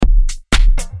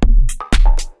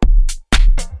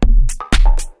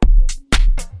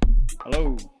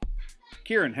Hello.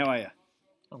 Kieran, how are you?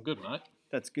 I'm good, mate.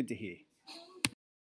 That's good to hear.